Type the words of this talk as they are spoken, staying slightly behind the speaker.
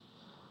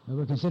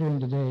We're considering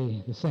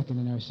today the second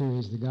in our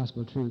series, The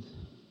Gospel Truth.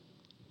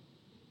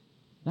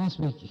 Last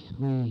week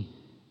we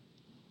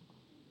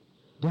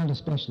dealt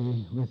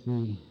especially with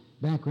the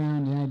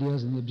background, the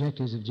ideals, and the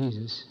objectives of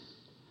Jesus,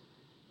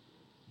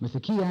 with the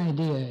key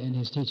idea in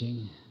his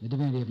teaching, the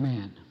divinity of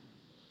man.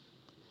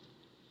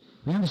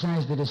 We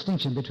emphasized the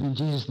distinction between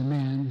Jesus the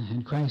man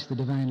and Christ the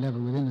divine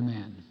level within the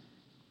man.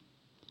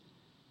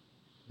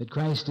 That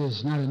Christ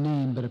is not a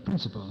name but a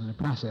principle and a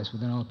process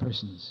within all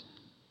persons.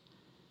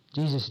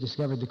 Jesus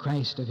discovered the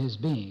Christ of his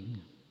being,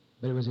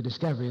 but it was a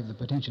discovery of the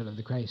potential of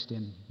the Christ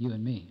in you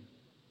and me.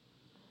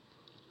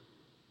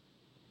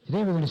 Today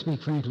we're going to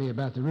speak frankly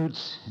about the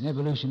roots and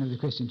evolution of the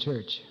Christian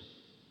church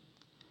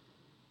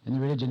and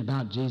the religion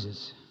about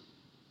Jesus.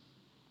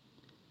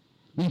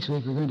 Next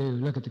week we're going to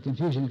look at the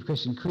confusion of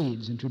Christian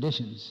creeds and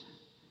traditions,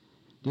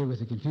 deal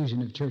with the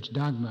confusion of church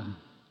dogma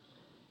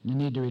and the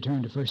need to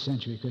return to first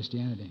century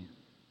Christianity.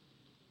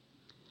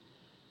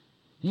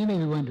 You may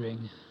be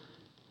wondering,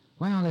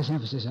 why all this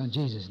emphasis on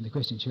Jesus in the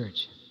Christian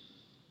church?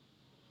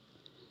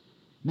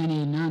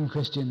 Many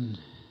non-Christian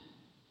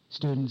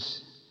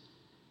students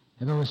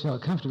have always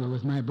felt comfortable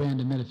with my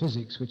brand of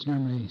metaphysics, which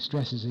normally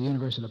stresses a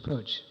universal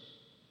approach.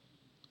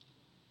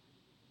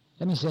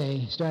 Let me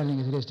say,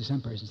 startling as it is to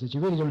some persons, that you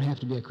really don't have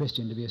to be a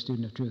Christian to be a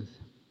student of truth,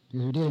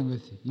 because we're dealing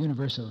with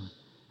universal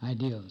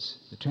ideals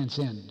that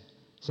transcend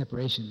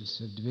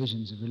separations of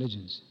divisions of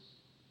religions.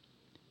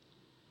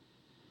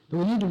 But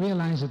we need to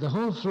realize that the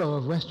whole flow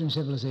of Western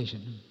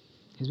civilization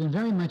has been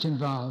very much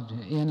involved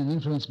in and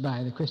influenced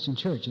by the Christian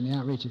church and the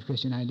outreach of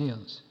Christian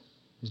ideals.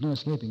 There's no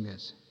escaping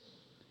this.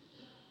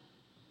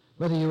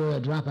 Whether you were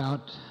a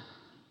dropout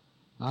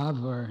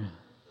of or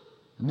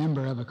a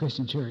member of a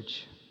Christian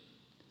church,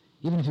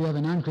 even if you have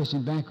a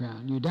non-Christian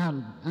background, you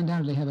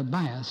undoubtedly have a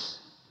bias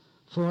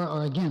for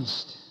or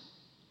against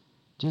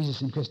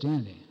Jesus and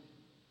Christianity.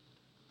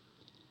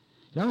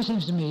 It always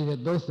seems to me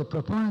that both the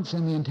proponents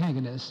and the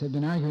antagonists have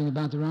been arguing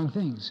about the wrong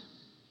things.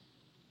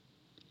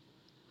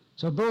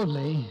 So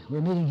boldly, we're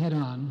meeting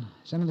head-on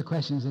some of the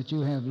questions that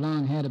you have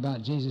long had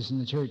about Jesus and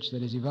the church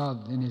that has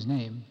evolved in his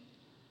name,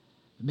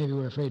 but maybe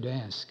we're afraid to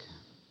ask.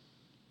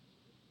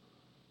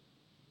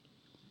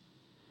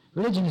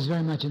 Religion is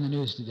very much in the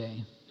news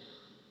today.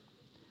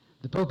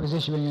 The Pope is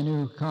issuing a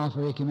new call for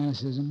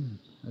ecumenicism,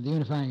 the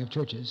unifying of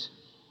churches.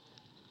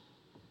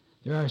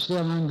 There are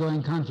still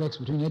ongoing conflicts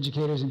between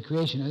educators and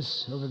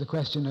creationists over the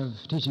question of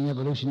teaching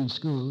evolution in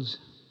schools.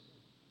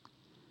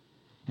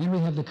 And we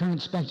have the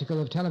current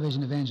spectacle of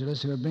television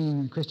evangelists who are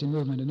bringing the Christian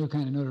movement a new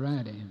kind of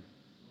notoriety.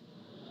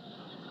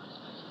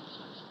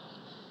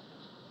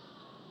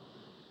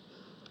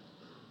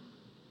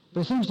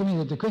 But it seems to me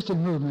that the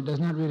Christian movement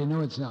does not really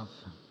know itself,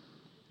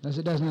 thus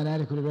it does not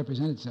adequately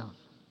represent itself.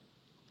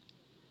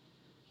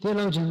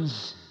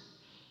 Theologians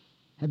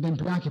have been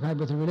preoccupied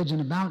with a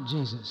religion about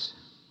Jesus,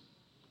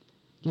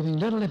 giving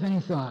little, if any,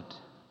 thought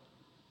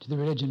to the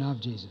religion of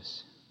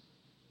Jesus.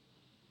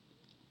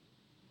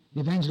 The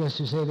evangelists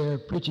who say they're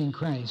preaching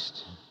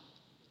Christ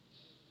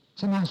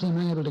somehow seem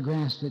unable to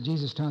grasp that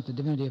Jesus taught the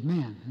divinity of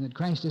man, and that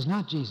Christ is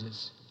not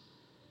Jesus,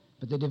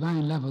 but the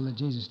divine level that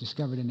Jesus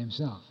discovered in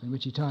himself, and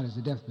which he taught as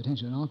the depth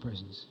potential in all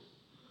persons.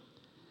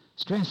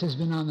 Stress has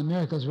been on the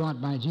miracles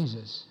wrought by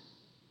Jesus,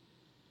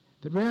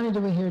 but rarely do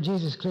we hear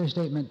Jesus' clear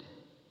statement,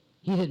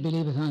 "He that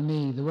believeth on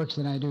me, the works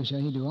that I do shall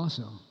he do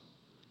also,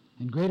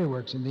 and greater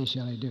works than these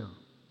shall I do."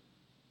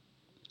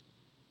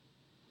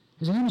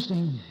 There's an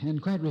interesting and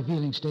quite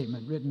revealing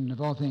statement written, of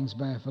all things,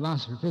 by a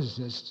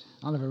philosopher-physicist,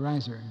 Oliver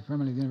Reiser,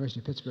 formerly of the University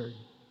of Pittsburgh,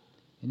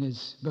 in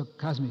his book,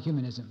 Cosmic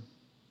Humanism.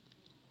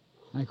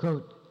 I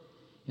quote,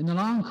 "In the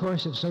long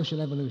course of social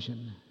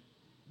evolution,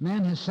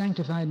 man has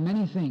sanctified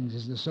many things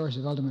as the source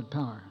of ultimate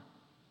power,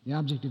 the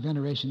object of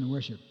veneration and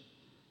worship.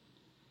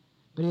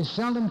 But he has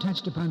seldom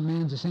touched upon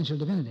man's essential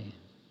divinity.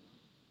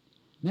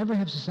 Never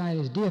have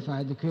societies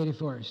deified the creative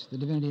force, the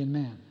divinity in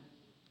man.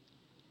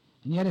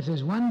 And yet if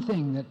there's one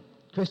thing that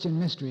Christian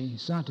mystery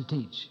sought to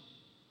teach,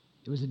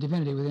 it was the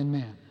divinity within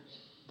man,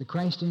 the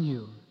Christ in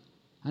you,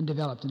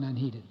 undeveloped and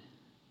unheeded."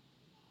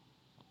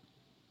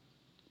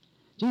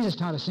 Jesus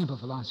taught a simple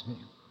philosophy,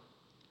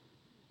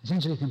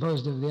 essentially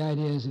composed of the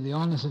ideas of the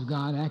allness of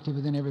God active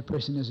within every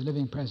person as a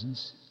living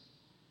presence,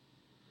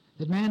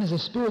 that man is a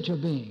spiritual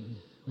being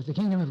with the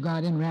kingdom of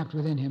God enwrapped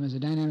within him as a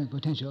dynamic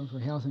potential for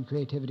health and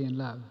creativity and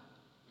love,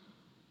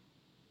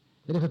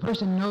 that if a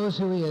person knows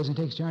who he is and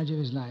takes charge of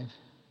his life,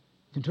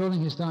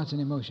 controlling his thoughts and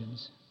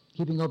emotions,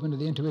 keeping open to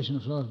the intuitional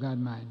flow of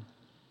God-mind,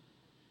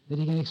 that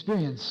he can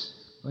experience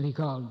what he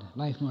called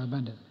life more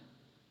abundant.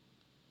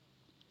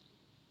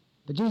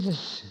 But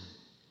Jesus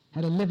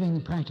had a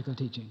living, practical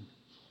teaching.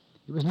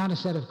 It was not a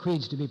set of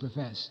creeds to be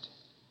professed,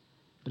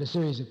 but a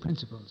series of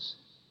principles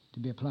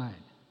to be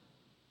applied.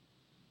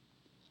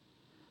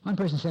 One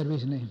person said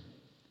recently,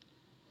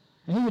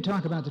 "I hear you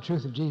talk about the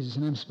truth of Jesus,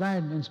 and I'm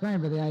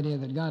inspired by the idea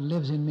that God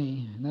lives in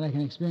me and that I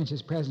can experience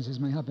his presence as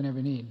my help in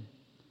every need.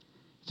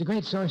 It's a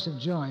great source of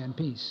joy and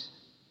peace.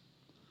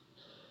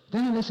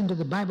 Then I listened to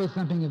the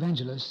Bible-thumping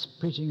evangelists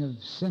preaching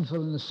of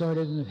sinful and the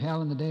sordid and of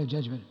hell and the day of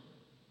judgment.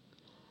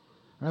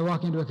 Or I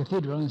walk into a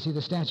cathedral and see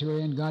the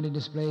statuary and gaudy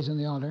displays on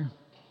the altar,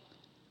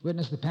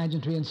 witness the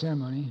pageantry and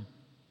ceremony,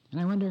 and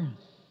I wonder,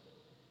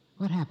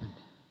 what happened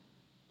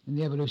in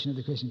the evolution of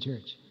the Christian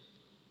church?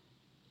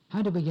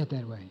 How did we get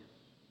that way?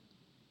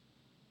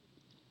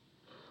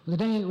 Well,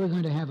 today we're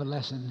going to have a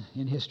lesson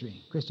in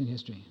history, Christian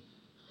history.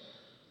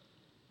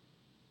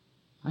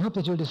 I hope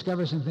that you'll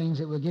discover some things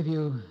that will give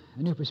you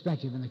a new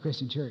perspective in the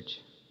Christian church.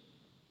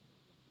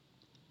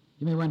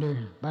 You may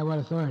wonder by what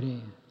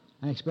authority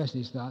I express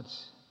these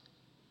thoughts.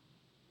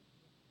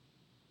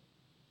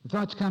 The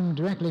thoughts come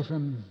directly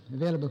from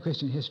available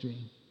Christian history,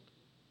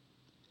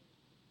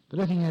 but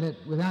looking at it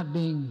without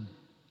being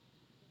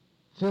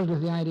filled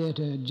with the idea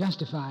to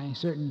justify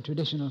certain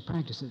traditional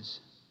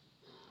practices,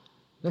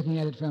 looking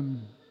at it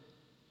from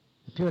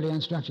a purely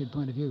unstructured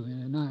point of view,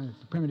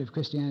 a primitive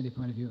Christianity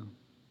point of view.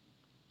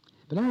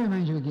 But let me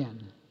remind you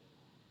again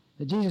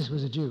that Jesus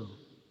was a Jew,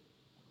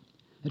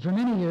 that for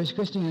many years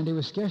Christianity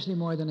was scarcely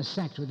more than a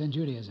sect within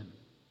Judaism.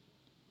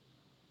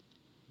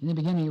 In the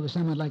beginning, it was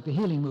somewhat like the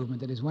healing movement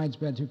that is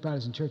widespread through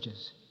Protestant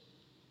churches.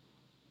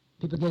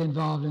 People get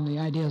involved in the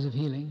ideas of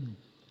healing.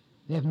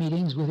 They have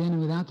meetings within and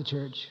without the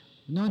church,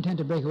 with no intent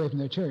to break away from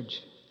their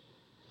church,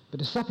 but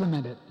to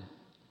supplement it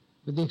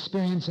with the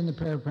experience and the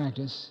prayer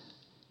practice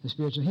of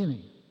spiritual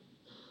healing.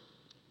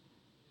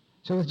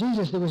 So with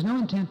Jesus, there was no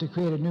intent to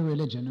create a new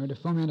religion or to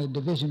foment a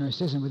division or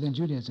schism within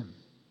Judaism.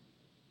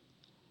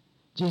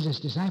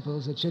 Jesus'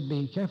 disciples, it should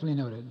be carefully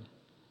noted,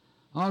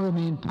 all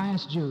remained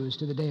pious Jews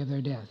to the day of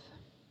their death.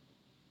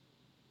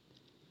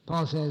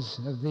 Paul says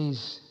of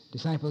these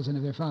disciples and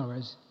of their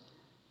followers,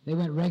 they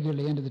went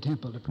regularly into the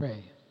temple to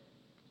pray.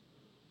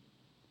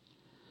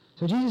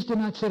 So Jesus did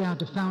not set out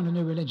to found a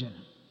new religion.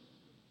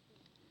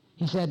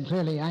 He said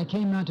clearly, I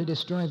came not to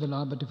destroy the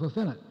law, but to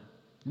fulfill it.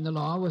 And the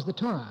law was the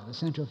Torah, the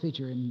central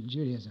feature in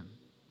Judaism.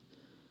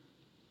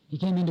 He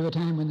came into a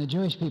time when the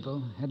Jewish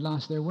people had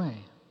lost their way.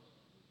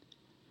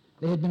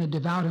 They had been a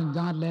devout and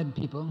God-led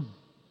people,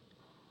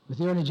 with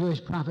the early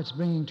Jewish prophets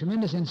bringing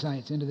tremendous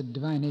insights into the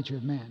divine nature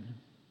of man.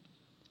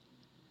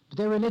 But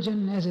their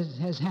religion, as it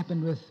has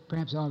happened with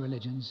perhaps all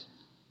religions,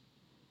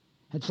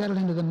 had settled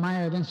into the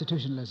mire of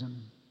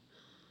institutionalism.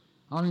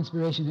 All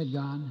inspiration had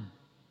gone.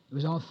 It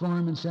was all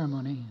form and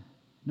ceremony,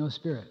 no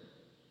spirit.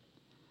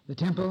 The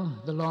temple,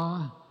 the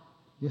law,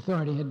 the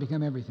authority had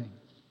become everything.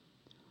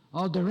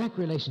 All direct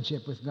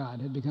relationship with God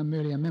had become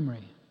merely a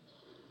memory.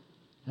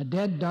 A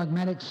dead,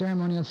 dogmatic,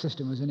 ceremonial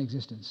system was in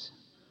existence.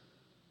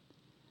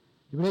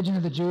 The religion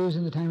of the Jews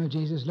in the time of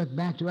Jesus looked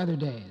back to other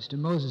days, to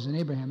Moses and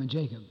Abraham and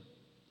Jacob.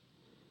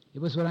 It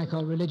was what I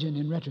call religion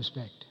in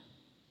retrospect.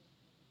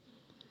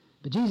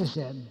 But Jesus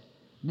said,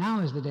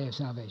 now is the day of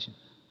salvation.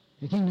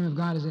 The kingdom of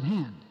God is at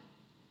hand.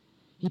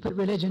 He put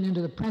religion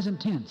into the present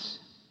tense,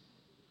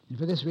 and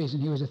for this reason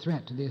he was a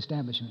threat to the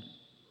establishment,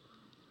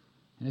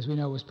 and as we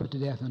know was put to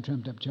death on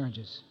trumped-up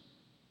charges.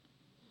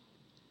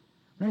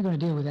 We're not going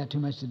to deal with that too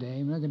much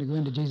today. We're not going to go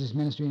into Jesus'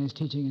 ministry and his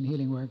teaching and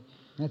healing work.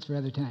 That's for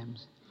other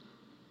times.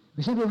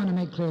 We simply want to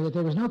make clear that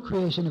there was no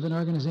creation of an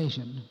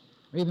organization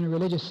or even a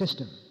religious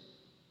system.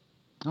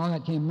 All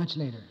that came much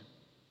later.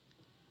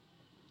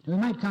 Now,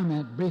 we might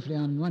comment briefly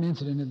on one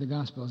incident in the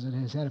Gospels that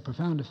has had a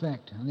profound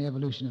effect on the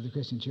evolution of the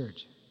Christian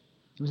church.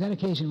 It was that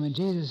occasion when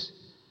Jesus,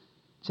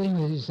 sitting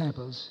with his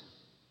disciples,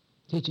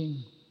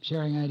 teaching,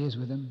 sharing ideas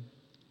with them,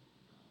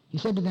 he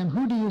said to them,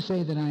 who do you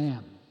say that I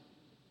am?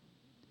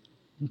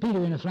 And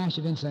Peter, in a flash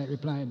of insight,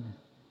 replied,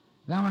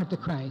 thou art the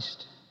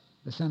Christ,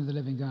 the Son of the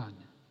living God.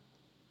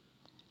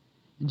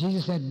 And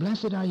Jesus said,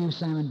 blessed are you,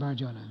 Simon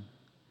Bar-Jonah,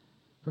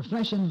 for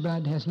flesh and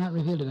blood has not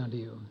revealed it unto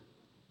you,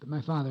 but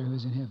my Father who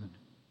is in heaven.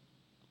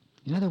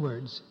 In other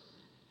words,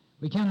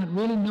 we cannot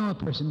really know a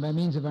person by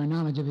means of our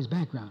knowledge of his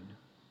background,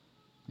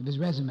 of his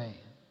resume,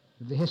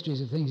 of the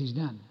histories of things he's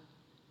done.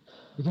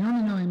 We can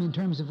only know him in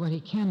terms of what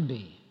he can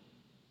be,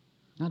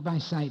 not by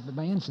sight, but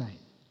by insight.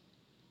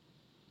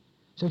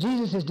 So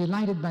Jesus is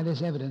delighted by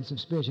this evidence of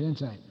spiritual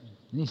insight.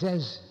 And he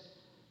says,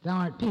 thou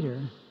art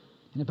Peter,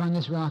 and upon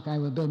this rock I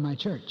will build my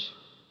church.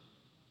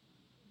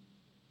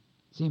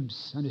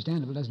 Seems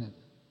understandable, doesn't it?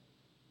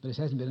 But it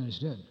hasn't been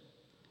understood.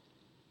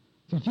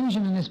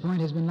 Confusion on this point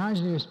has been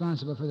largely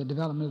responsible for the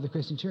development of the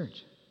Christian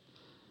church,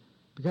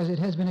 because it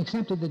has been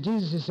accepted that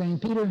Jesus is saying,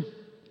 Peter,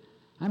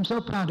 I'm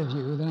so proud of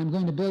you that I'm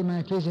going to build my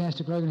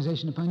ecclesiastical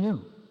organization upon you.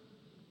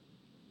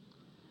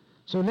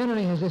 So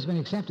literally has this been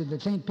accepted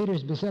that St.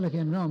 Peter's Basilica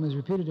in Rome is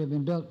reputed to have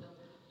been built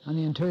on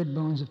the interred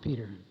bones of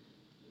Peter.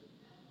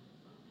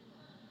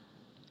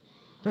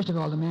 First of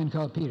all, the man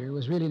called Peter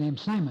was really named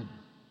Simon.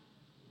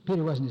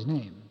 Peter wasn't his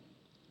name.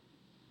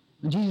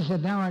 When Jesus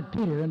said, thou art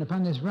Peter, and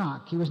upon this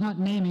rock, he was not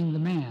naming the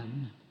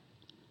man,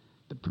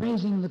 but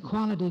praising the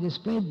quality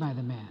displayed by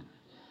the man,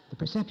 the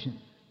perception.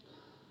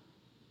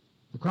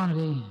 The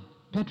quality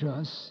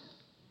Petros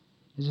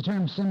is a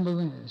term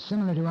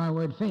similar to our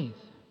word faith,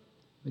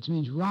 which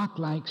means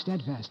rock-like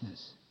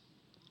steadfastness.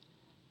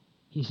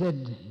 He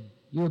said,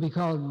 you will be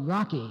called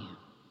Rocky.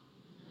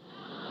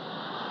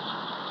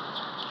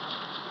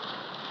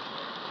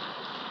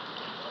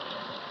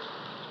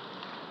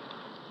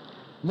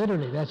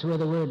 Literally, that's where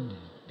the word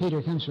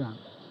Peter comes from.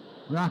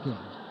 Rocky.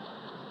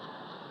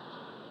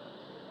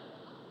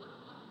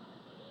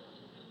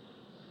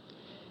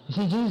 You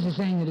see, Jesus is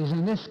saying that it is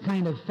on this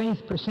kind of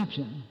faith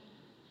perception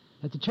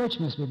that the church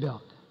must be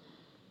built.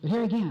 But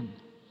here again,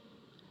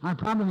 our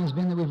problem has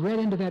been that we've read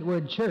into that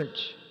word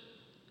church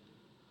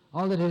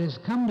all that it has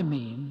come to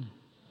mean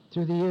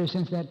through the years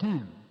since that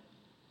time.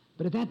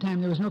 But at that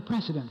time, there was no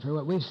precedent for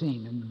what we've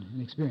seen and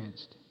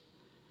experienced.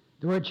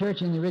 The word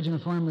church in the original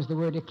form was the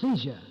word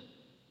ecclesia,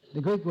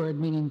 the Greek word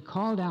meaning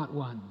called out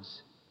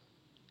ones.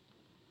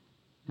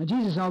 Now,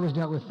 Jesus always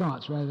dealt with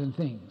thoughts rather than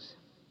things.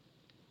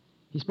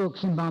 He spoke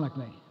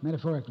symbolically,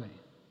 metaphorically.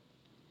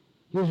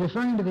 He was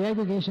referring to the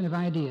aggregation of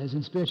ideas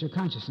in spiritual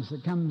consciousness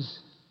that comes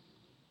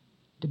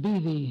to be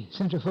the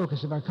central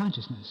focus of our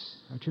consciousness,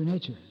 our true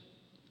nature.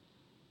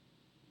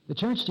 The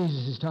church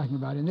Jesus is talking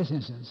about in this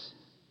instance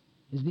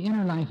is the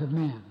inner life of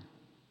man.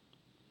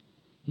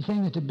 He's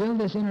saying that to build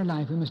this inner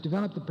life, we must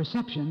develop the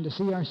perception to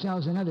see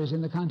ourselves and others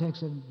in the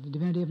context of the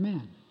divinity of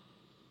man.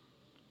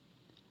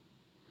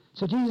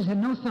 So Jesus had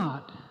no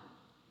thought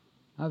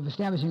of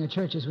establishing a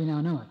church as we now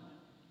know it.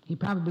 He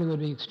probably would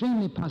be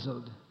extremely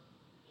puzzled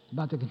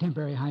about the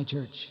contemporary high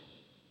church.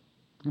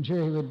 I'm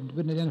sure he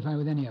wouldn't identify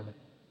with any of it.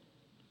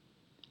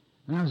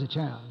 When I was a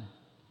child,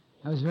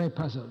 I was very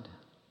puzzled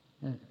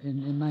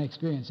in my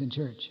experience in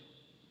church.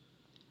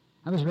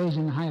 I was raised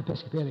in the High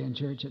Episcopalian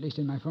Church, at least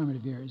in my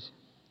formative years.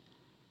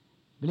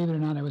 Believe it or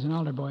not, I was an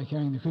altar boy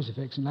carrying the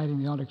crucifix and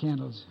lighting the altar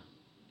candles.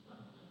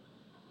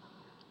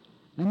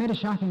 I made a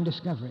shocking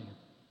discovery,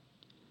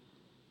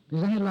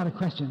 because I had a lot of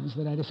questions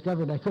that I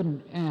discovered I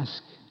couldn't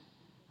ask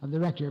of the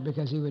rector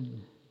because he would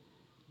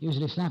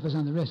usually slap us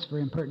on the wrist for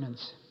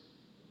impertinence.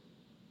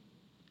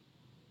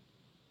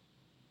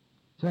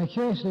 So I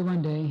curiously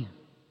one day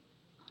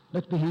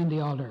looked behind the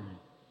altar,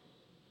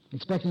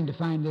 expecting to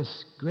find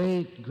this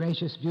great,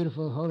 gracious,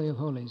 beautiful Holy of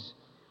Holies.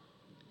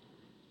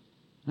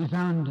 I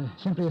found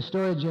simply a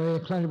storage area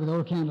cluttered with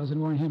old candles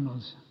and worn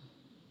hymnals.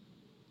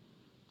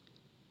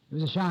 It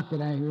was a shock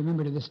that I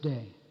remember to this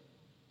day.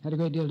 It had a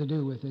great deal to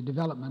do with the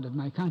development of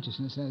my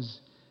consciousness as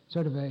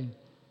sort of a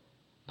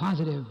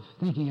positive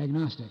thinking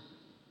agnostic.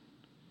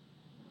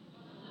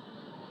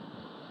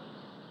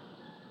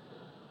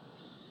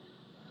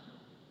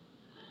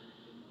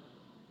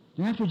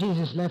 Now, after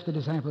Jesus left the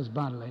disciples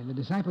bodily, the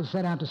disciples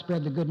set out to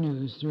spread the good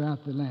news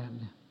throughout the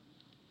land.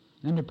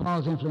 Under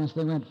Paul's influence,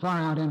 they went far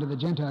out into the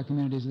Gentile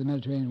communities of the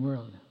Mediterranean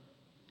world.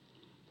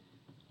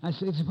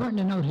 It's important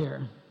to note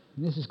here,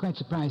 and this is quite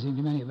surprising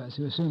to many of us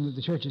who assume that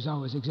the church has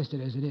always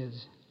existed as it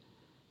is.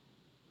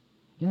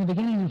 In the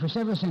beginning and for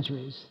several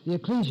centuries, the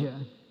ecclesia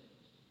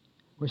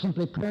were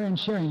simply prayer and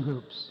sharing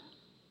groups.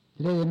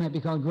 Today they might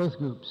be called growth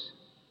groups.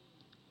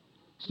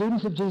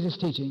 Students of Jesus'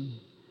 teaching,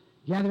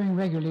 gathering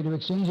regularly to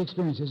exchange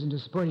experiences and to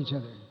support each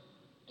other.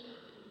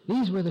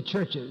 These were the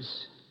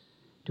churches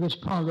to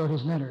which Paul wrote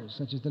his letters,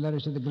 such as the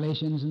letters to the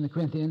Galatians and the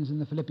Corinthians and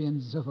the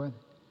Philippians and so forth,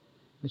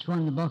 which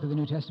form the bulk of the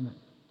New Testament.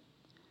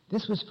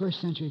 This was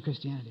first century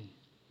Christianity.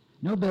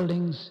 No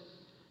buildings,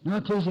 no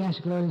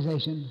ecclesiastical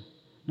organization,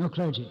 no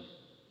clergy.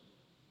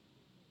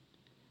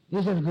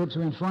 These other groups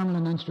were informal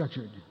and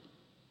unstructured.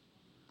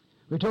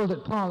 We're told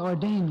that Paul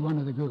ordained one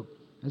of the group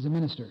as a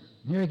minister.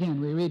 Here again,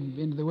 we read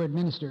into the word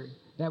minister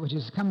that which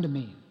has come to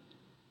mean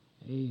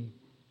a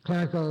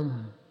clerical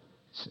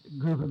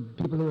group of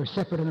people who are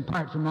separate and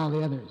apart from all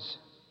the others.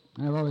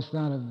 I've always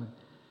thought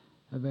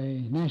of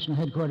a national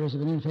headquarters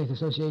of an interfaith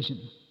association.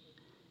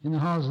 In the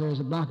halls there's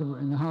a block of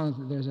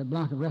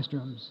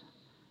restrooms.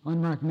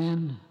 One marked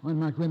men, one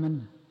marked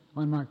women,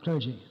 one marked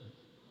clergy.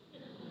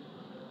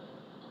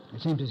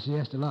 It seems to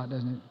suggest a lot,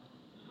 doesn't it?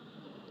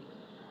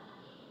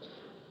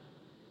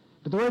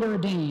 But the word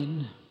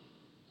ordained,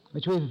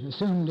 which we've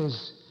assumed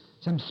is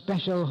some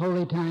special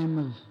holy time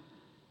of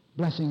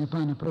blessing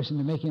upon a person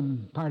to make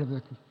him part of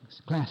the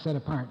class set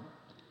apart.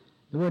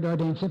 The word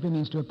ordained simply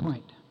means to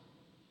appoint.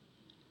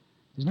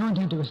 There's no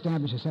intent to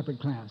establish a separate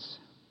class,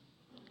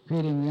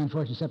 creating the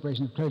unfortunate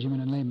separation of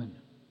clergymen and laymen.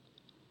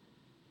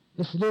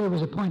 This leader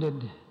was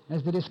appointed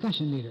as the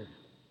discussion leader.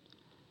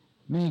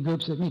 Many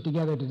groups that meet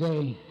together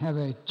today have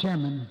a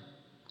chairman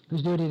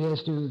whose duty it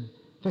is to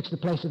fix the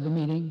place of the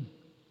meeting,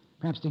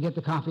 perhaps to get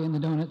the coffee and the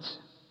donuts,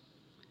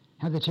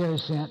 have the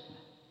chairs set,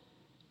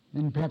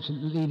 and perhaps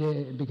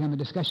become a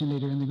discussion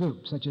leader in the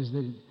group, such as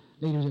the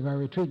leaders of our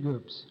retreat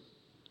groups.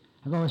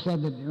 I've always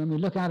said that when we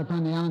look out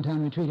upon the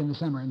Allentown retreat in the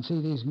summer and see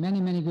these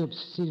many, many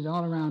groups seated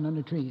all around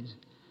under trees,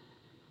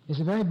 it's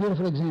a very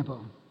beautiful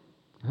example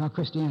of how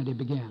Christianity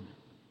began.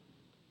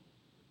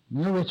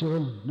 No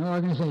ritual, no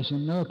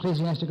organization, no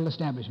ecclesiastical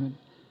establishment,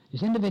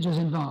 just individuals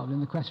involved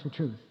in the quest for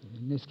truth,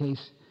 in this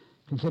case,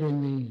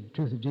 considering the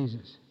truth of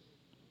Jesus.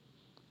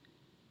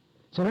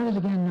 So let us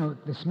again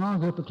note the small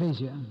group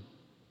ecclesia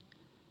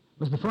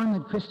was the form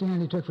that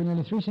Christianity took for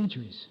nearly 3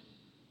 centuries.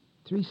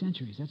 3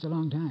 centuries, that's a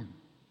long time.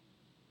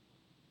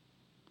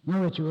 No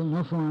ritual,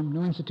 no form,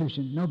 no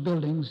institution, no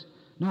buildings,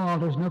 no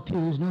altars, no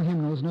pews, no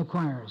hymnals, no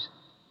choirs.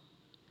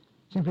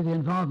 Simply the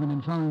involvement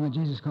in following what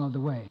Jesus called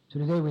the way. So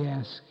today we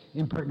ask,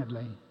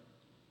 impertinently,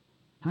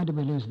 how did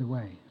we lose the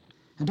way?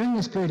 And during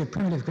this period of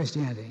primitive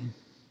Christianity,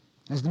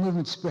 as the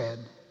movement spread,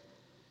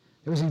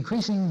 there was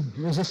increasing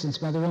resistance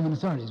by the Roman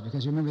authorities,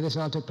 because remember, this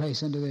all took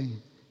place under the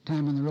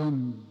time when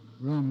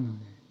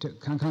Rome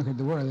conquered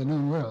the world, the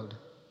known world.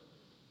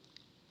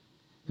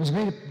 There was a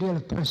great deal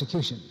of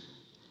persecution,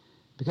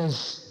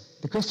 because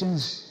the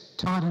Christians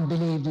taught and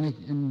believed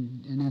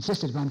and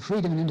insisted upon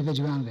freedom and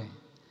individuality.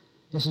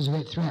 This was a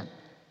great threat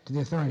to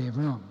the authority of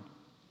Rome.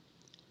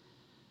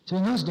 So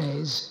in those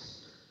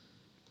days,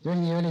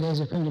 during the early days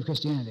of primitive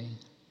Christianity,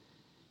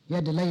 you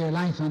had to lay your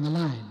life on the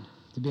line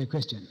to be a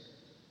Christian.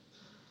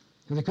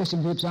 So the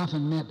Christian groups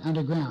often met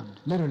underground,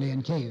 literally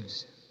in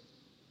caves.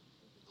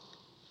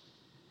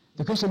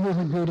 The Christian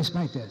movement grew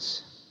despite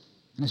this,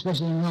 and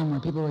especially in Rome, where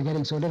people were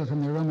getting so little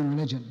from their Roman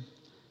religion,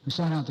 who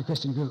sought out the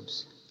Christian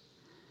groups.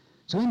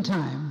 So in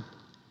time,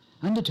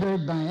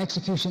 undeterred by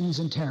executions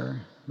and terror,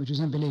 which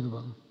was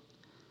unbelievable,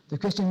 the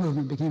Christian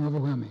movement became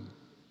overwhelming.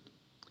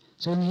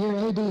 So in the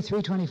year AD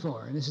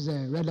 324, and this is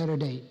a red letter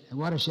date, a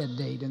watershed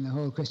date in the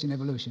whole Christian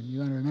evolution, you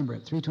want to remember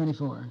it,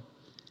 324,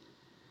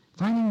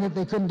 finding that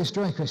they couldn't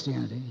destroy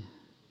Christianity,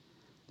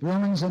 the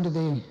Romans, under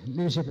the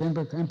leadership of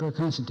Emperor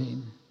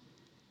Constantine,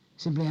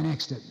 simply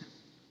annexed it.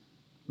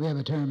 We have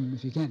a term,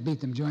 if you can't beat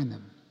them, join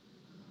them.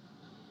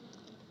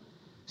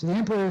 So the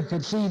emperor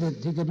could see that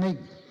he could make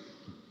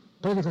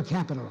political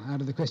capital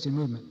out of the Christian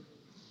movement.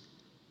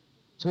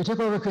 So he took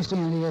over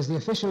Christianity as the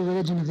official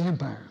religion of the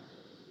empire.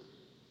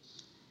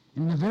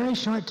 And in a very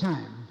short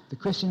time, the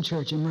Christian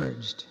church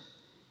emerged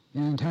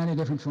in an entirely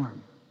different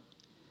form.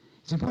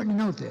 It's important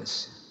to note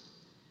this,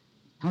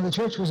 how the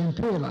church was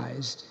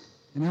imperialized,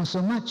 and how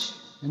so much,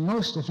 and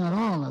most, if not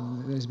all,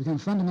 of that has become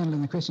fundamental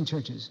in the Christian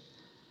churches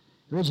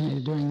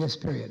originated during this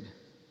period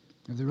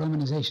of the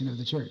Romanization of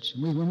the church.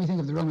 When we think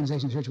of the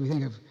Romanization of the church, we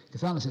think of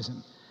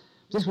Catholicism.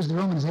 This was the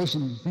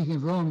Romanization, thinking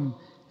of Rome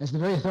as the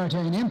very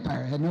authoritarian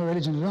empire, had no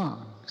religion at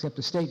all, except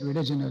the state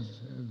religion of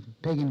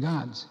pagan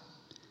gods.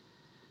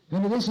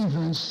 Under this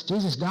influence,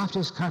 Jesus doffed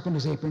his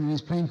carpenter's apron and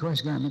his plain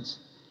coarse garments,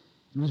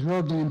 and was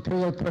robed in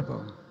imperial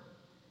purple,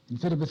 and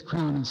fitted with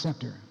crown and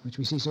scepter, which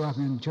we see so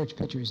often in church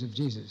pictures of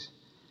Jesus.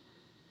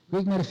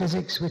 Greek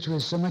metaphysics, which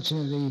was so much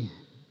of the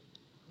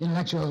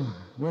intellectual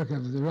work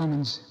of the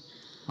Romans,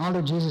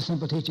 altered Jesus'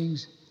 simple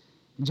teachings,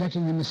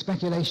 injecting them with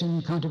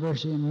speculation,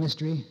 controversy, and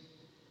mystery,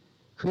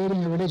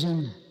 creating a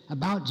religion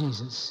about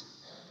Jesus,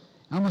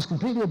 almost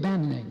completely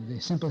abandoning the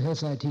simple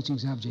hillside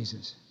teachings of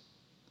Jesus.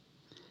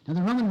 Now,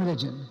 the Roman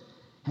religion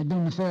had been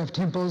an affair of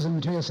temples and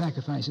material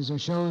sacrifices, or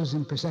shows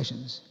and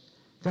processions,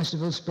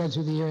 festivals spread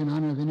through the year in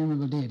honor of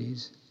innumerable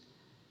deities.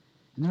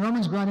 And the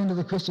Romans brought into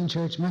the Christian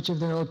church much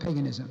of their old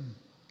paganism,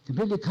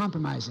 completely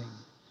compromising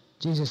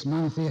Jesus'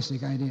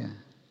 monotheistic idea.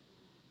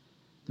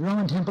 The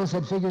Roman temples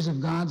had figures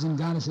of gods and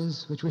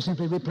goddesses, which were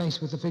simply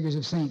replaced with the figures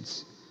of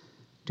saints,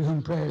 to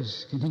whom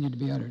prayers continued to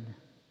be uttered.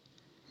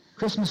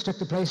 Christmas took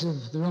the place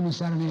of the Roman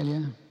Saturnalia,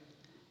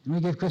 and we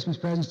give Christmas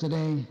presents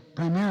today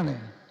primarily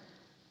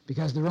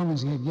because the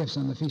Romans gave gifts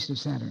on the Feast of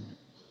Saturn.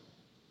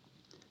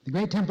 The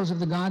great temples of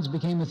the gods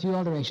became, with few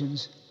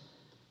alterations,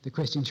 the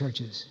Christian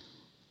churches.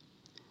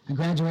 A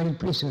graduated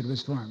priesthood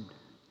was formed.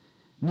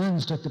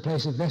 Nuns took the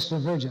place of Vestal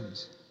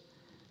virgins.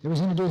 There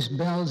was introduced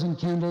bells and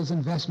candles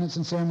and vestments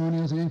and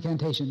ceremonials and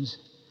incantations.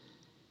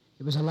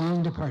 It was a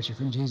long departure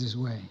from Jesus'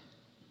 way.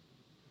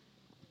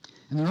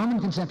 And the Roman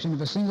conception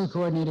of a single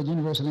coordinated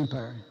universal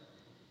empire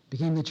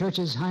became the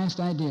church's highest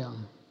ideal.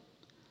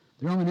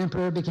 The Roman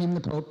emperor became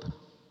the pope,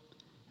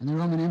 and the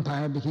Roman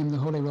Empire became the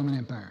Holy Roman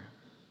Empire.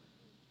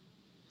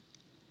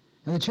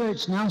 Now the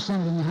church, now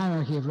centered in the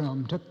hierarchy of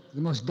Rome, took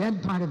the most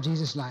dead part of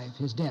Jesus' life,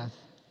 his death,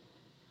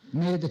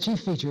 and made it the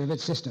chief feature of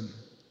its system.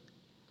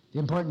 The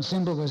important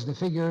symbol was the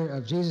figure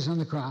of Jesus on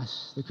the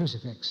cross, the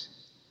crucifix.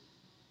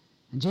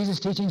 And Jesus'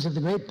 teachings of the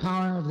great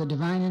power of the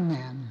divine in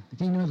man, the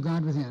kingdom of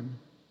God within,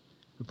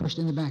 were pushed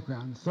in the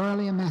background,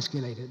 thoroughly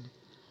emasculated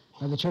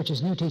by the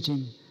church's new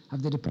teaching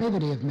of the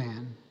depravity of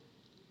man,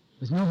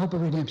 with no hope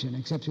of redemption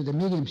except through the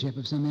mediumship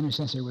of some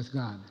intercessor with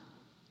God.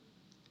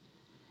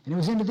 And it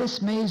was into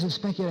this maze of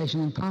speculation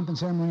and pomp and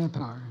ceremonial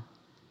power,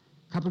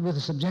 coupled with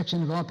the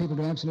subjection of all people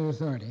to absolute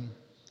authority,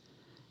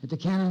 that the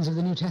canons of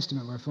the New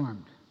Testament were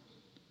formed.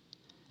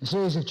 A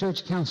series of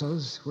church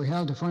councils were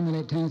held to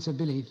formulate tenets of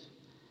belief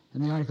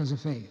and the articles of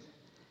faith.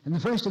 And the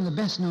first and the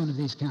best known of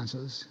these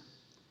councils,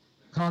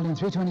 called in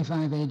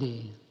 325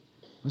 AD,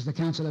 was the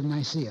Council of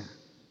Nicaea.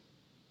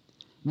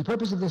 And the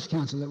purpose of this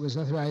council, that was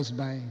authorized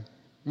by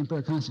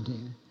Emperor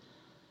Constantine,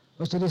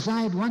 was to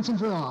decide once and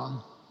for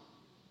all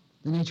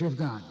the nature of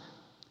God.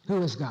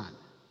 Who is God?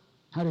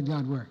 How did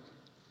God work?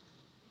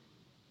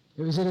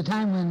 It was at a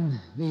time when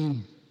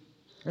the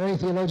early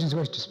theologians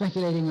were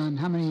speculating on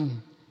how many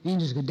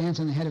angels could dance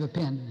on the head of a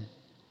pin,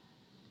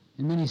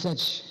 and many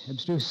such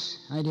abstruse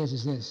ideas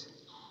as this.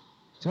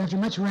 So after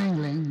much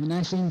wrangling, the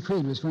Nicene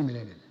Creed was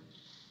formulated.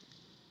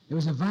 It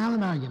was a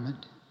violent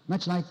argument,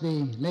 much like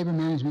the labor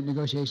management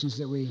negotiations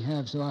that we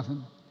have so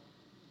often.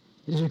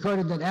 It is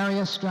recorded that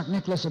Arius struck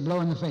Nicholas a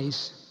blow in the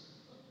face,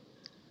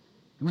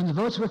 and when the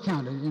votes were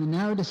counted in a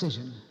narrow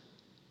decision,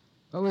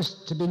 what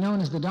was to be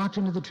known as the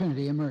doctrine of the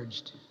Trinity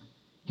emerged.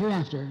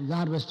 Hereafter,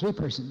 God was three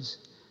persons,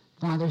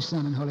 Father,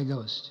 Son, and Holy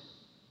Ghost.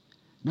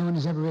 No one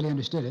has ever really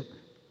understood it.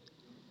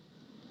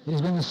 It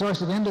has been the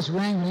source of endless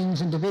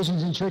wranglings and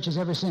divisions in churches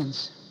ever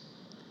since.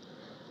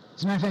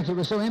 As a matter of fact, it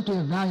was so empty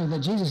of value that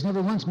Jesus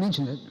never once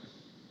mentioned it.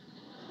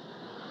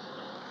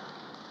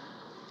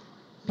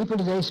 People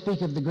today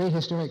speak of the great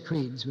historic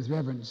creeds with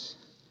reverence,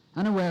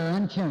 unaware or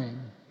uncaring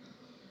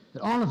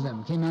that all of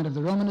them came out of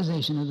the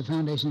Romanization of the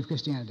foundation of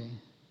Christianity,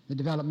 the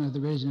development of the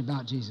religion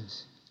about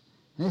Jesus.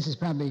 And this is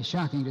probably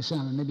shocking to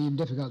some and maybe even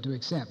difficult to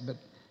accept, but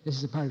this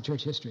is a part of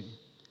church history.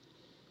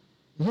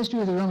 The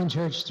history of the Roman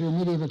Church through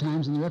medieval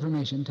times and the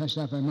Reformation, touched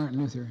off by Martin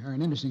Luther, are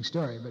an interesting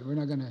story, but we're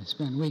not going to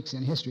spend weeks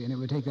in history, and it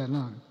would take that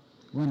long.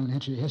 One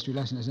history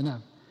lesson is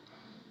enough.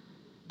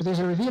 But there's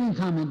a revealing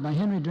comment by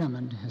Henry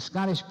Drummond, a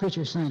Scottish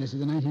preacher-scientist of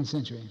the 19th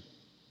century.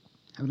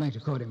 I would like to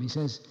quote him. He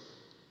says,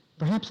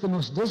 "Perhaps the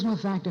most dismal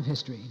fact of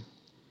history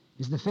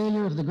is the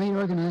failure of the great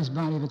organized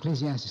body of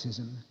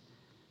ecclesiasticism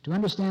to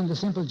understand the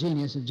simple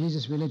genius of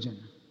Jesus' religion.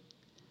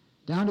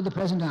 Down to the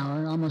present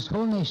hour, almost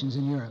whole nations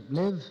in Europe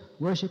live,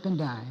 worship, and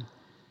die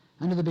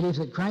under the belief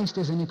that Christ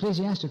is an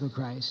ecclesiastical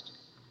Christ,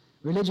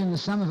 religion the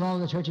sum of all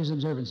the church's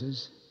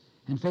observances,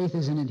 and faith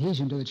is an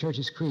adhesion to the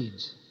church's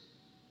creeds."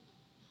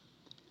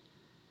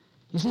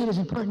 You see, it is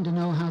important to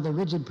know how the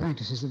rigid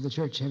practices of the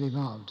church have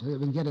evolved so that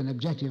we can get an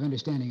objective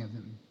understanding of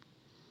them.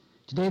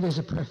 Today there's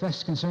a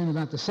professed concern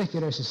about the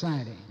secular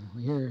society.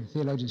 We hear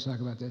theologians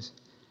talk about this.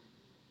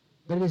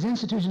 But it is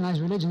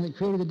institutionalized religion that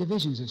created the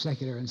divisions of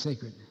secular and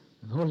sacred,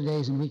 of holy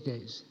days and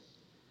weekdays.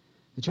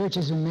 The church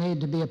has been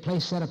made to be a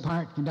place set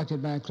apart,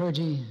 conducted by a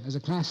clergy as a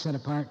class set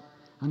apart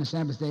on a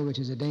Sabbath day, which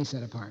is a day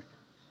set apart.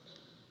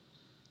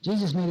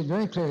 Jesus made it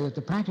very clear that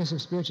the practice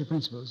of spiritual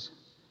principles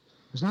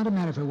was not a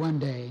matter for one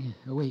day,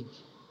 a week.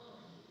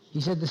 He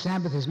said the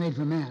Sabbath is made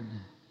for man,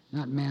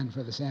 not man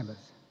for the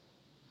Sabbath.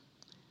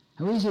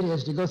 How easy it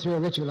is to go through a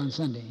ritual on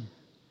Sunday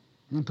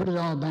and then put it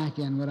all back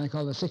in what I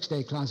call the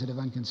six-day closet of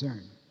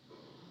unconcern.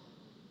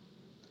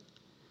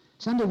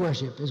 Sunday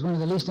worship is one of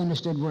the least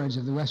understood words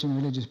of the Western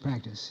religious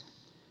practice.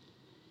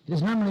 It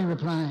is normally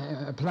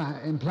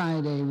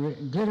implied a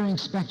glittering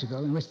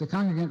spectacle in which the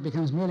congregant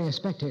becomes merely a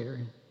spectator,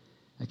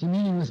 a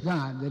communion with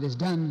God that is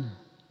done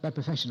by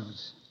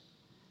professionals.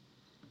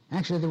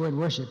 Actually, the word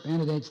worship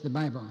antedates the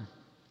Bible.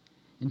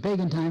 In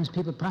pagan times,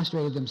 people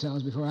prostrated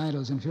themselves before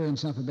idols in fear and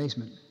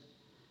self-abasement.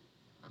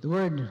 The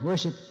word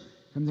worship,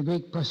 from the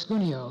Greek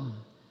proskuneo,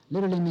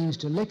 literally means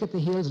to lick at the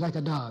heels like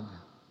a dog.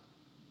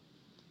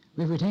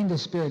 We've retained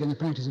this spirit in the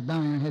practice of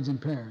bowing our heads in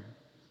prayer,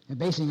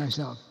 abasing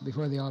ourselves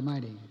before the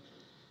Almighty.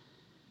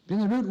 But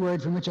in the root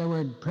word from which our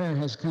word prayer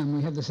has come,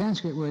 we have the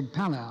Sanskrit word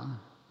palal,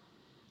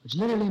 which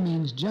literally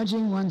means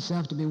judging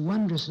oneself to be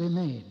wondrously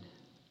made.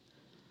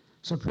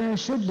 So prayer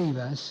should lead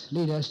us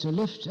to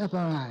lift up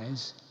our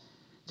eyes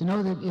to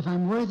know that if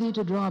I'm worthy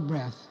to draw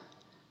breath,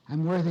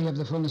 I'm worthy of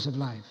the fullness of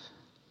life.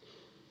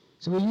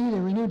 So we need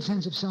a renewed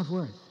sense of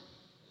self-worth.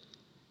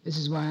 This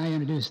is why I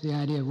introduced the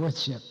idea of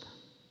worthship.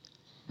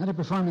 Not a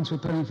performance we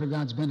put on for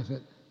God's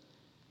benefit,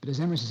 but as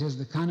Emerson says,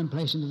 the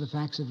contemplation of the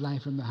facts of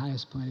life from the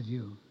highest point of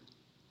view.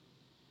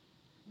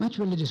 Much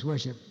religious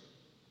worship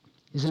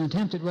is an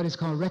attempt at what is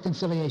called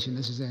reconciliation.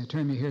 This is a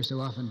term you hear so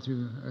often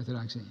through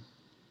Orthodoxy.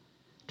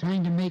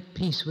 Trying to make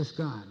peace with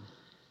God.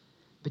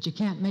 But you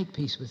can't make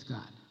peace with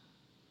God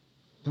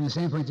from the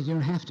standpoint that you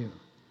don't have to,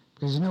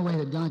 because there's no way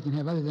that God can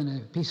have other than a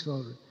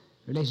peaceful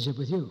relationship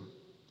with you.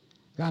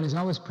 God is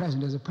always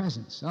present as a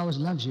presence, always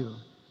loves you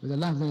with a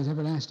love that is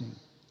everlasting.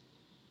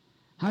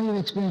 How you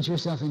experience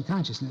yourself in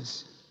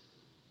consciousness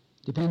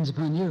depends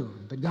upon you,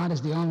 but God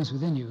is the allness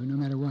within you no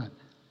matter what.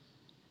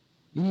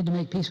 You need to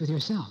make peace with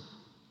yourself,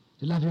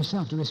 to love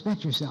yourself, to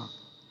respect yourself,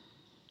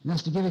 and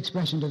thus to give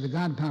expression to the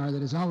God power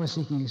that is always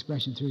seeking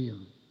expression through you.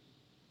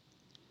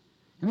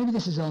 And maybe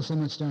this is all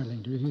somewhat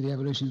startling to review the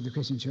evolution of the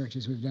Christian church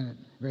as we've done it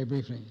very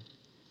briefly.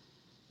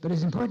 But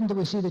it's important that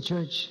we see the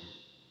church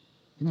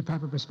in the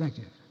proper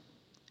perspective.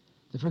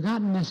 The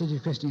forgotten message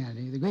of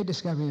Christianity, the great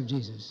discovery of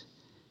Jesus,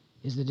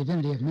 is the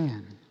divinity of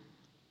man.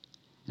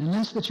 And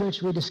unless the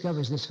church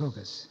rediscovers this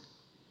focus,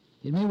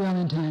 it may well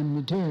in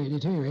time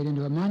deteriorate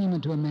into a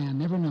monument to a man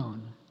never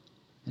known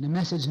and a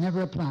message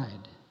never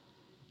applied.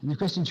 And the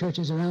Christian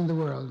churches around the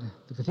world,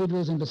 the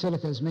cathedrals and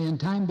basilicas, may in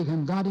time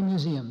become gaudy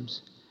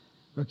museums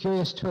where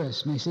curious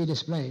tourists may see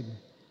displayed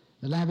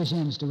the lavish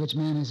ends to which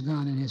man has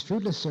gone in his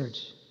fruitless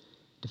search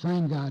to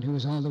find God who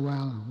is all the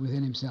while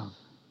within himself.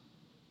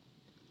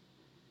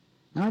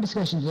 Now, our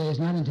discussion today is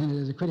not intended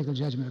as a critical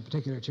judgment of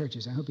particular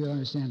churches. I hope you'll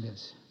understand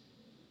this.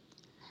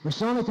 We're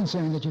solely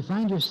concerned that you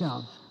find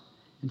yourself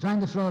and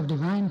find the flow of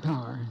divine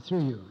power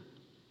through you.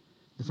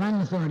 The final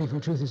authority for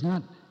truth is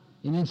not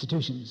in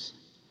institutions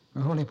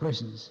or holy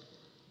persons.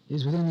 It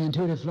is within the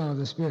intuitive flow of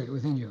the Spirit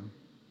within you.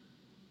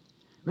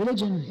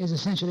 Religion is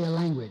essentially a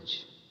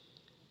language.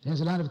 It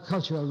has a lot of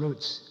cultural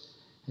roots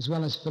as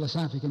well as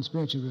philosophic and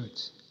spiritual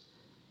roots.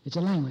 It's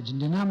a language, and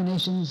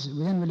denominations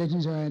within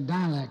religions are a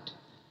dialect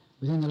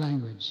within the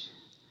language.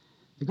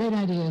 The great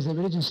idea is that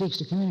religion seeks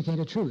to communicate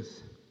a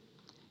truth.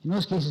 In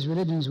most cases,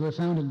 religions were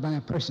founded by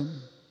a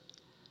person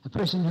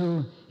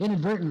who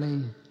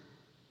inadvertently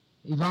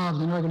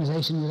evolved an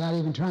organization without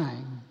even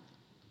trying,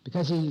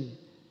 because he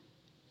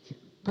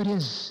put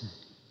his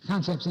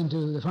concepts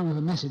into the form of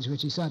a message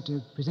which he sought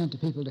to present to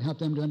people to help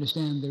them to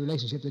understand the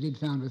relationship that he'd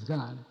found with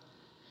God.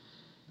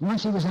 And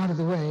once he was out of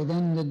the way,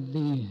 then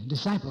the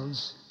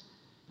disciples,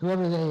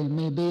 whoever they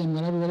may be and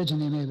whatever religion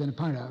they may have been a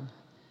part of,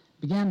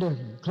 began to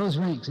close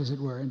ranks, as it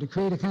were, and to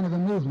create a kind of a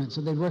movement so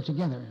they'd work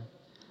together.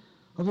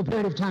 Over a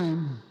period of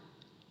time,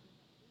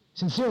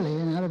 sincerely,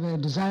 and out of a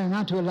desire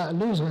not to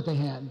lose what they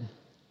had,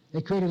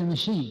 they created a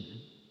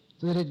machine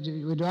so that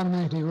it would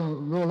automatically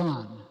roll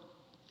on.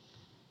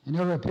 And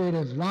over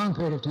a long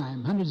period of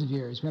time, hundreds of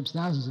years, perhaps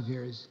thousands of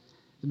years,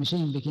 the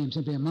machine became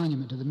simply a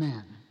monument to the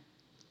man.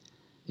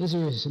 These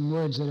are some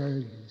words that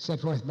are set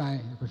forth by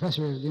a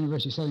professor at the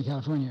University of Southern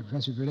California, a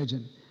professor of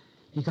religion.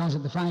 He calls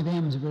it the 5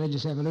 M's of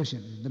religious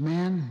evolution: the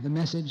man, the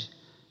message,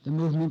 the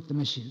movement, the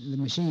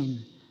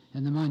machine,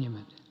 and the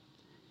monument.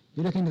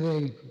 You look into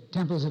the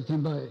temples of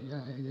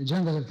the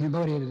jungles of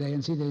Cambodia today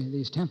and see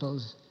these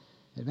temples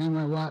at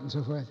Angkor Wat and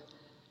so forth.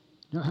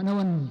 No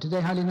one today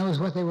hardly knows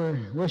what they were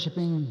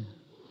worshiping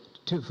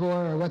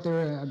for or what they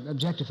were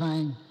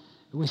objectifying.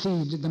 But we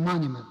see the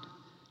monument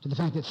to the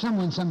fact that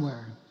someone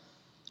somewhere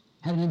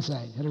had an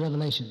insight, had a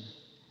revelation,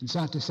 and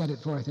sought to set it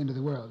forth into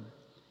the world.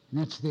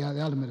 And that's the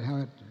ultimate how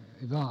it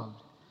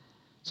evolved.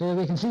 So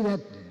we can see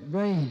that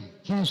very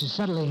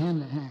subtly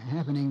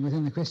happening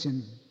within the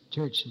Christian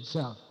church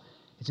itself.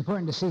 It's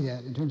important to see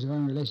that in terms of our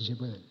own relationship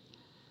with it.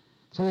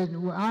 So that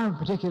our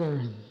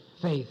particular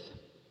faith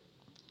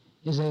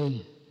is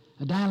a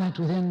dialect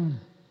within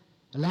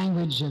a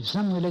language of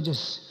some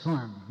religious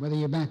form, whether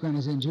your background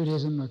is in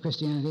Judaism or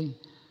Christianity,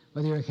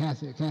 whether you're a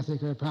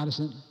Catholic or a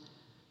Protestant,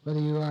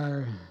 whether you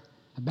are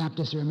a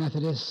Baptist or a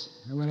Methodist,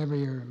 or whatever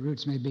your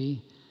roots may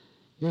be.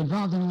 You're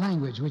involved in a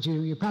language which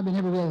you probably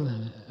never will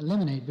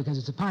eliminate because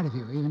it's a part of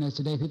you. Even as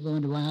today people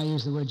wonder why I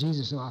use the word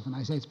Jesus so often.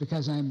 I say it's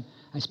because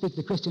I speak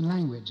the Christian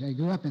language. I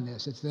grew up in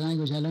this. It's the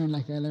language I learned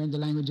like I learned the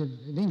language of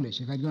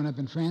English. If I'd grown up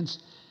in France,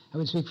 I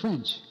would speak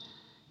French.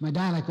 My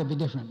dialect would be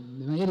different.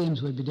 My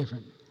idioms would be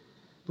different.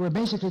 But we're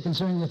basically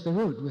concerned with the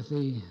root, with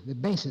the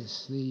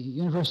basis, the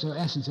universal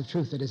essence of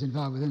truth that is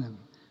involved within them.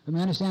 When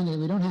we understand that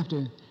we don't have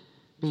to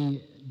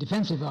be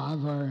defensive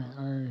of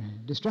or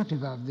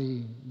destructive of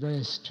the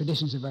various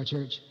traditions of our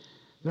church,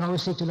 we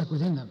always seek to look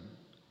within them.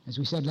 As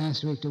we said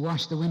last week, to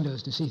wash the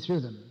windows, to see through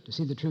them, to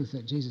see the truth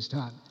that Jesus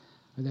taught,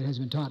 or that has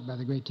been taught by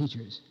the great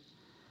teachers.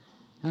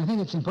 And I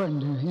think it's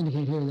important to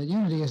indicate here that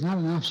unity is not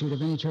an offshoot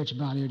of any church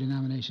body or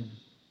denomination.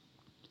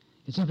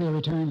 It's simply a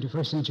return to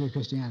first century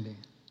Christianity.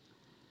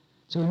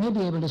 So we may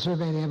be able to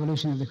survey the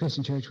evolution of the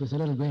Christian church with a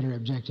little greater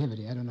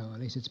objectivity. I don't know,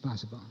 at least it's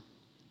possible.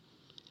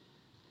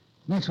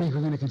 Next week we're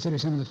going to consider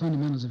some of the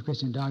fundamentals of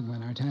Christian dogma,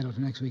 and our title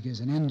for next week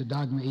is An End to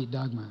Dogma, Eat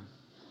Dogma.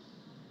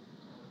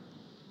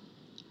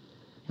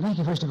 I'd like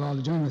you first of all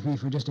to join with me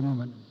for just a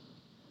moment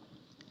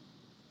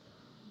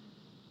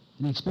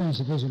in the experience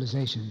of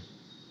visualization.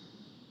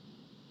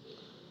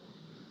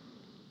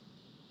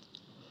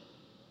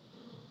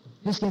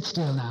 Just get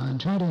still now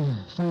and try to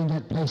find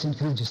that place in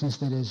consciousness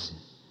that is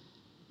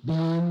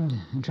beyond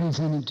and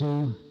transcendent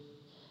to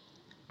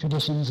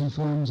traditions and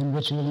forms and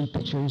ritual and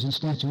pictures and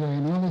statuary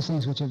and all these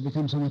things which have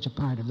become so much a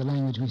part of the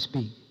language we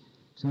speak,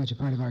 so much a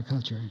part of our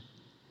culture.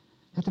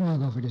 Let them all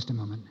go for just a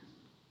moment.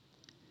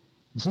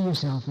 And see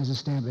yourself as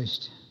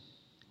established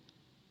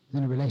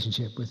in a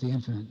relationship with the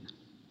infinite.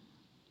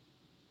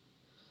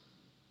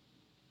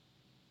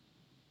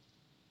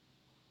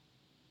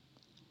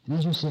 And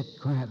as you sit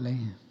quietly,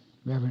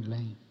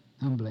 reverently,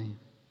 humbly,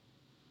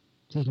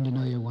 seeking to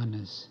know your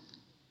oneness,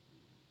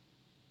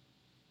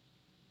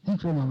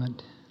 think for a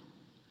moment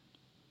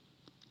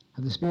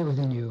of the Spirit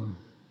within you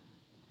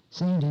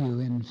saying to you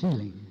in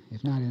feeling,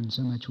 if not in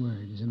so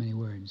many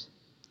words,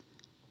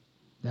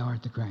 Thou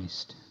art the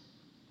Christ,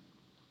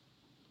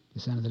 the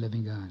Son of the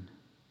living God.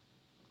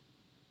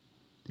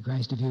 The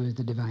Christ of you is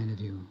the divine of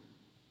you.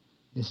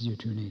 This is your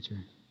true nature.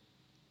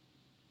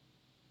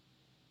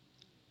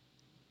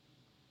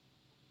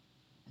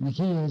 And the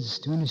key is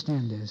to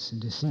understand this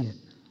and to see it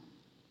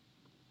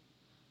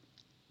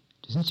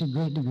to such a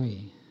great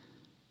degree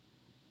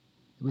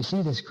that we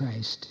see this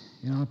Christ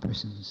in all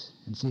persons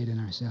and see it in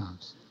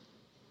ourselves.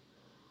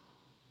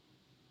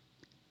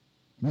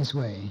 In this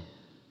way,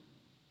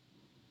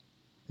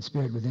 the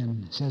Spirit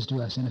within says to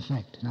us in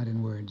effect, not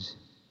in words,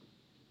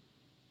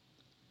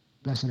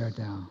 Blessed art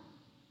thou,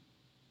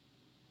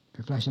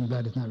 for flesh and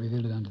blood hath not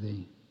revealed it unto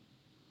thee,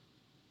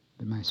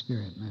 but my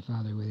Spirit, my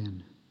Father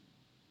within.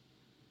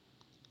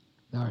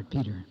 Thou art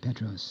Peter,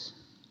 Petros,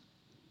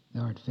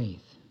 thou art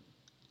faith.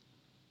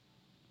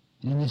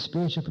 And in this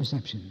spiritual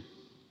perception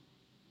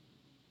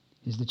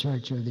is the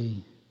church or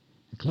the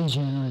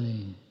ecclesia or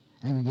the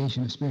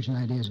aggregation of spiritual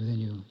ideas within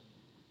you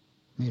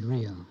made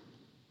real.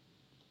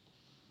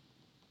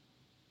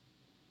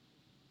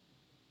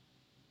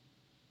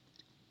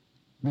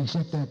 We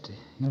accept that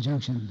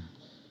injunction,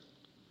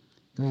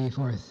 go ye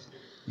forth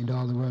into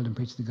all the world and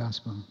preach the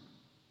gospel.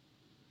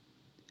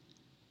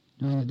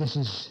 knowing that this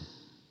is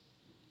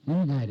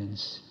inner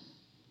guidance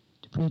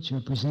to preach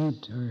or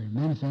present or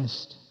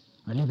manifest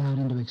or live out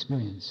into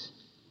experience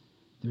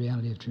the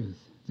reality of truth,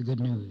 the good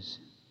news,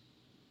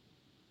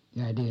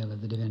 the ideal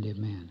of the divinity of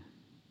man.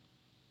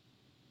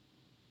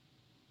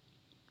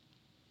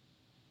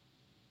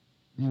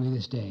 May we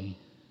this day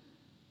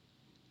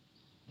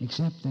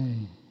accept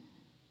the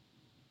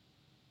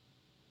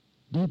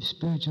deep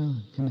spiritual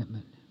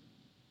commitment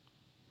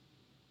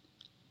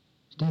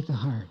to take the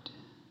heart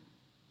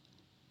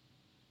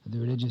of the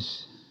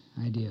religious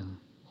ideal,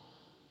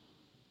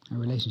 our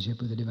relationship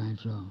with the divine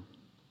flow,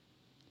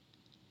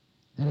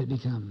 let it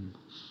become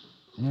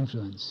an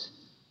influence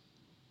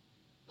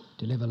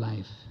to live a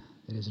life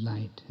that is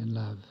light and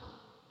love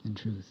and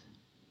truth.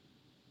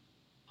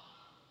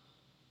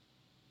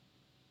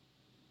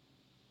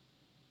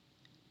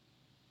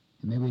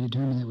 And may we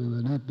determine that we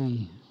will not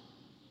be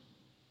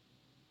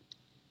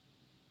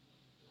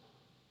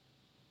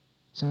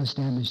so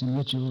established in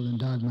ritual and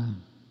dogma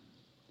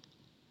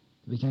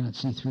that we cannot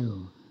see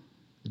through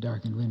the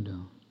darkened window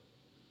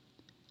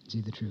and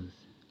see the truth.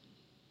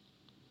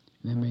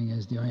 Remembering,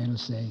 as the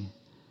Orientals say,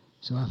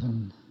 so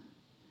often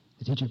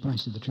the teacher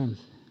points to the truth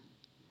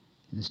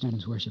and the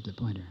students worship the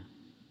pointer.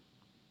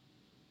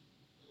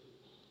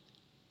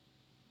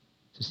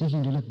 So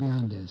seeking to look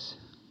beyond this,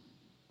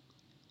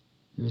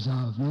 we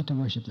resolve not to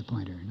worship the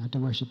pointer, not to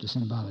worship the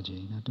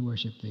symbology, not to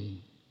worship the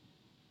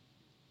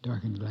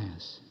darkened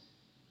glass,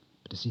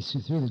 but to see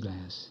through the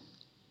glass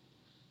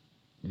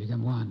and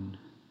become one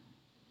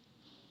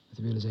with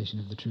the realization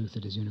of the truth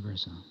that is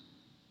universal.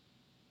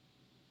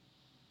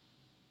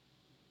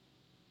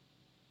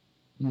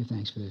 We give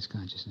thanks for this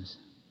consciousness,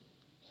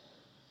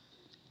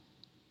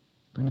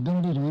 for an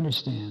ability to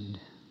understand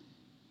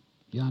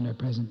beyond our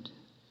present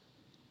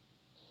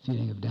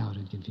feeling of doubt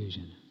and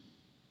confusion.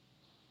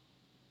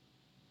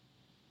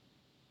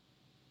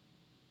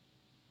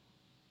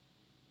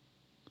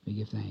 We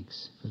give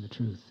thanks for the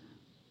truth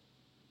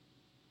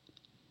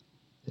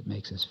that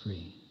makes us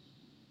free.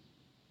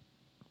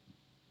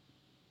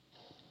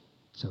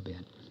 So be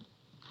it.